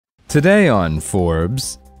Today on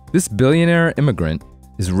Forbes, this billionaire immigrant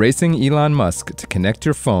is racing Elon Musk to connect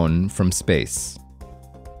your phone from space.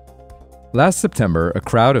 Last September, a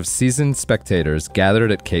crowd of seasoned spectators gathered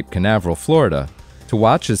at Cape Canaveral, Florida, to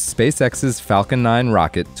watch as SpaceX's Falcon 9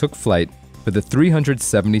 rocket took flight for the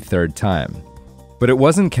 373rd time. But it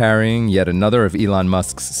wasn't carrying yet another of Elon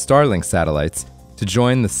Musk's Starlink satellites to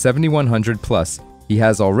join the 7,100 plus he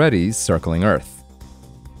has already circling Earth.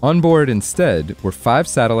 On board instead were 5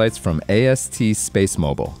 satellites from AST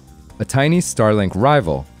SpaceMobile, a tiny Starlink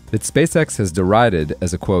rival that SpaceX has derided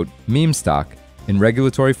as a, quote, meme stock in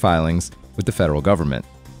regulatory filings with the federal government.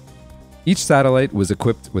 Each satellite was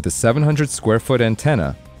equipped with a 700 square foot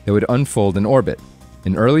antenna that would unfold in orbit,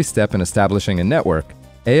 an early step in establishing a network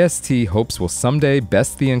AST hopes will someday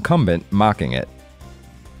best the incumbent mocking it.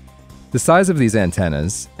 The size of these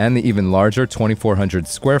antennas, and the even larger 2,400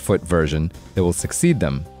 square foot version that will succeed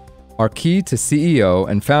them, are key to CEO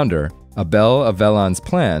and founder Abel Avellan's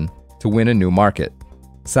plan to win a new market: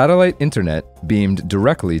 satellite internet beamed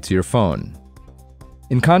directly to your phone.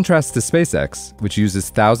 In contrast to SpaceX, which uses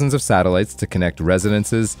thousands of satellites to connect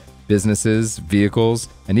residences, businesses, vehicles,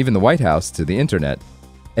 and even the White House to the internet,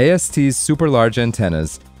 AST's super large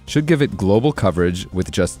antennas should give it global coverage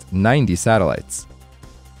with just 90 satellites.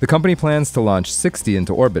 The company plans to launch 60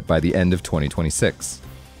 into orbit by the end of 2026.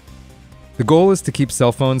 The goal is to keep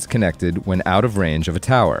cell phones connected when out of range of a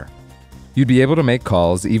tower. You'd be able to make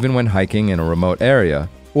calls even when hiking in a remote area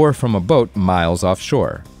or from a boat miles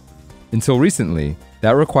offshore. Until recently,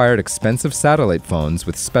 that required expensive satellite phones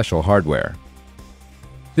with special hardware.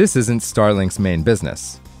 This isn't Starlink's main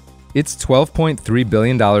business. Its $12.3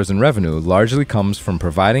 billion in revenue largely comes from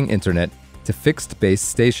providing internet to fixed base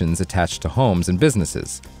stations attached to homes and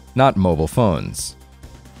businesses, not mobile phones.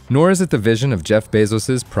 Nor is it the vision of Jeff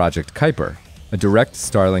Bezos' Project Kuiper, a direct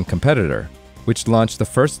Starlink competitor, which launched the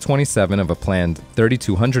first 27 of a planned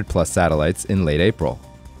 3,200 plus satellites in late April.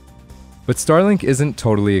 But Starlink isn't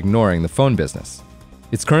totally ignoring the phone business.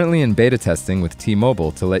 It's currently in beta testing with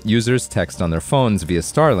T-Mobile to let users text on their phones via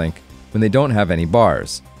Starlink when they don't have any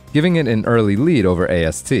bars, giving it an early lead over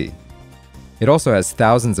AST. It also has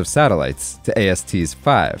thousands of satellites to AST's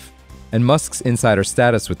 5, and Musk's insider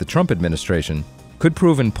status with the Trump administration could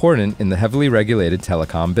prove important in the heavily regulated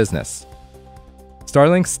telecom business.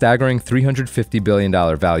 Starlink's staggering $350 billion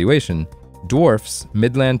valuation dwarfs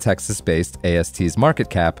Midland, Texas-based AST's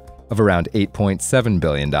market cap of around $8.7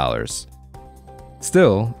 billion.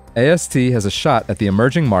 Still, AST has a shot at the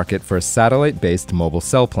emerging market for a satellite-based mobile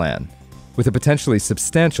cell plan, with a potentially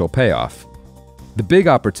substantial payoff. The big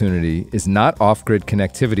opportunity is not off-grid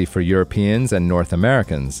connectivity for Europeans and North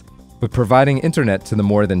Americans, but providing internet to the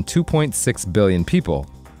more than 2.6 billion people,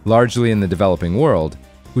 largely in the developing world,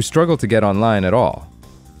 who struggle to get online at all.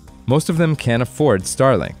 Most of them can't afford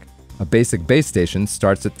Starlink. A basic base station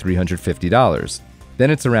starts at $350. Then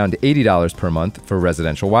it's around $80 per month for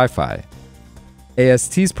residential Wi-Fi.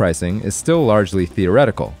 AST's pricing is still largely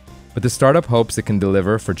theoretical, but the startup hopes it can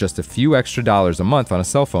deliver for just a few extra dollars a month on a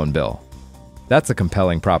cell phone bill. That's a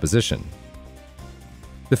compelling proposition.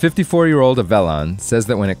 The 54-year-old Avellan says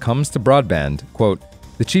that when it comes to broadband, quote,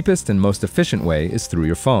 the cheapest and most efficient way is through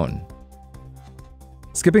your phone.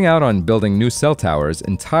 Skipping out on building new cell towers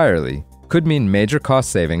entirely could mean major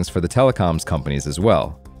cost savings for the telecoms companies as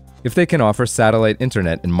well, if they can offer satellite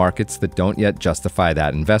internet in markets that don't yet justify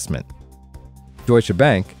that investment. Deutsche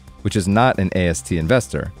Bank, which is not an AST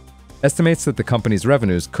investor, estimates that the company's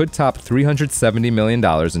revenues could top $370 million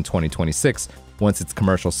in 2026 once its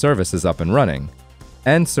commercial service is up and running,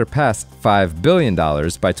 and surpass $5 billion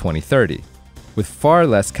by 2030, with far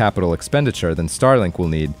less capital expenditure than Starlink will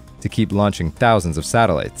need to keep launching thousands of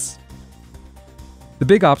satellites. The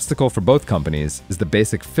big obstacle for both companies is the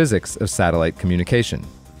basic physics of satellite communication,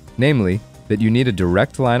 namely that you need a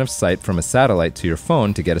direct line of sight from a satellite to your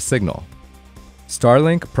phone to get a signal.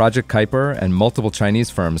 Starlink, Project Kuiper, and multiple Chinese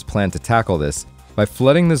firms plan to tackle this by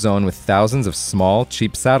flooding the zone with thousands of small,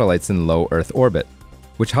 cheap satellites in low Earth orbit,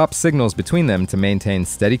 which hop signals between them to maintain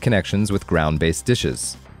steady connections with ground-based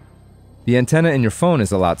dishes. The antenna in your phone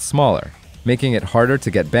is a lot smaller, making it harder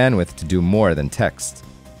to get bandwidth to do more than text.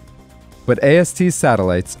 But AST's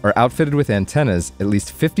satellites are outfitted with antennas at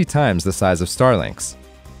least 50 times the size of Starlink's.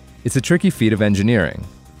 It's a tricky feat of engineering.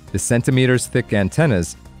 The centimeters-thick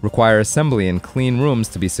antennas require assembly in clean rooms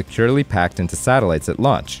to be securely packed into satellites at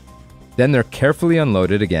launch. Then they're carefully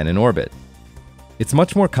unloaded again in orbit. It's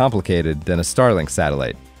much more complicated than a Starlink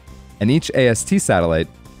satellite, and each AST satellite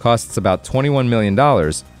costs about $21 million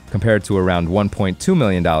compared to around $1.2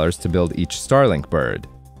 million to build each Starlink bird.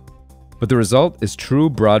 But the result is true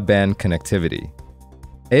broadband connectivity.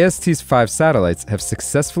 AST's 5 satellites have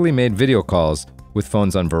successfully made video calls with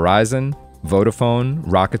phones on Verizon, Vodafone,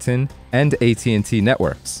 Rakuten, and AT&T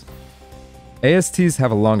networks. ASTs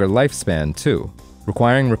have a longer lifespan, too,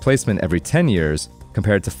 requiring replacement every 10 years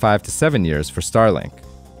compared to 5 to 7 years for Starlink.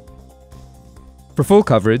 For full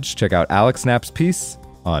coverage, check out Alex Knapp's piece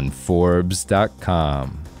on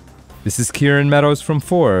Forbes.com. This is Kieran Meadows from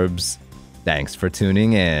Forbes. Thanks for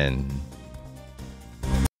tuning in.